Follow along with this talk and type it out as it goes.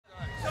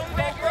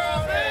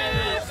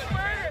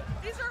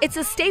It's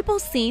a staple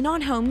scene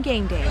on home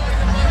game day.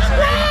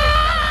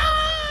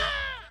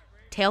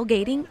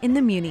 Tailgating in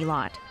the Muni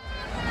lot.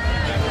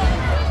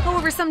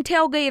 However, some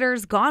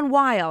tailgaters gone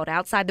wild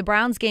outside the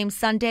Browns game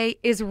Sunday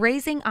is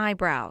raising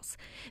eyebrows.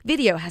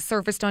 Video has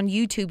surfaced on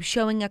YouTube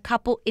showing a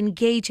couple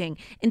engaging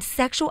in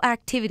sexual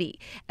activity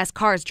as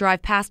cars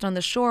drive past on the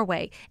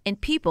shoreway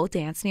and people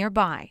dance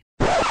nearby.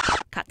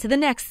 Cut to the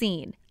next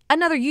scene.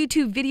 Another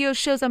YouTube video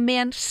shows a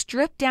man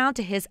stripped down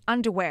to his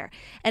underwear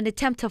and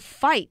attempt to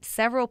fight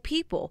several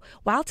people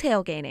while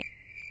tailgating.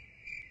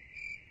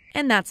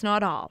 And that's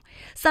not all.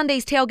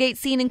 Sunday's tailgate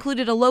scene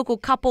included a local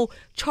couple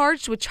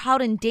charged with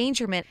child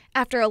endangerment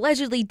after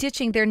allegedly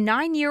ditching their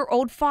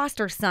 9-year-old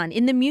foster son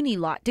in the Muni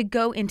lot to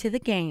go into the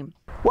game.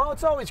 Well,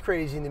 it's always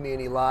crazy in the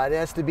Muni lot. It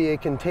has to be a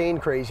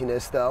contained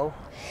craziness, though.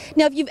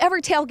 Now, if you've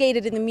ever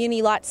tailgated in the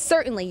Muni lot,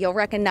 certainly you'll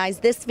recognize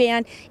this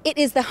van. It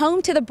is the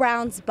home to the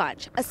Browns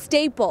bunch, a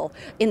staple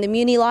in the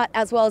Muni lot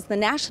as well as the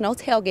national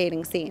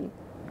tailgating scene.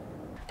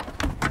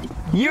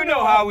 You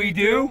know how we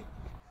do.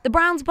 The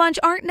Browns bunch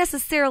aren't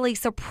necessarily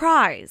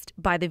surprised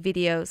by the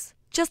videos,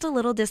 just a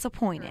little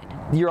disappointed.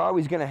 You're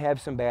always going to have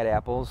some bad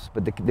apples,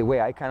 but the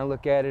way I kind of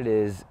look at it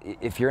is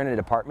if you're in a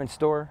department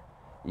store,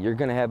 you're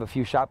going to have a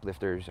few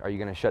shoplifters. Are you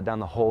going to shut down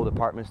the whole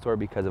department store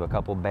because of a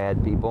couple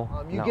bad people?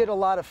 You get a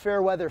lot of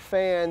fair weather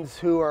fans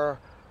who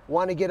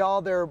want to get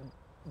all their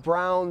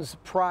Browns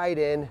pride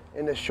in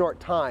a short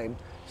time.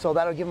 So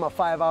that'll give them a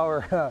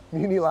 5-hour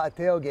Muni lot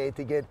tailgate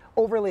to get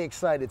overly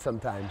excited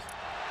sometimes.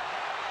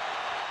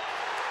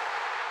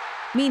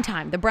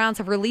 Meantime, the Browns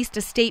have released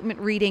a statement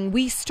reading,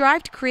 "We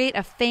strive to create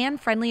a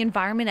fan-friendly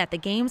environment at the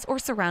games or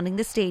surrounding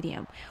the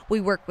stadium. We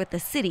work with the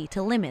city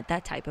to limit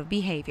that type of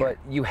behavior."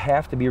 But you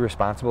have to be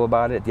responsible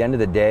about it. At the end of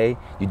the day,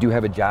 you do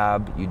have a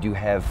job, you do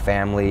have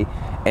family,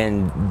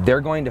 and they're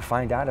going to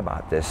find out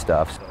about this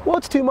stuff. Well,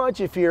 it's too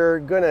much if you're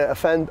going to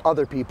offend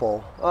other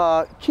people.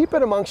 Keep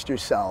it amongst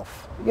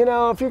yourself. You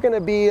know, if you're going to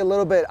be a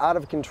little bit out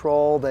of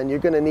control, then you're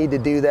going to need to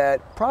do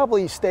that.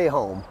 Probably stay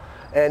home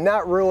and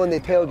not ruin the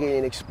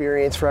tailgating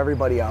experience for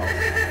everybody else.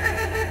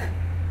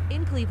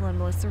 In Cleveland,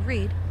 Melissa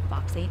Reed,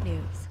 Fox 8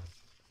 News.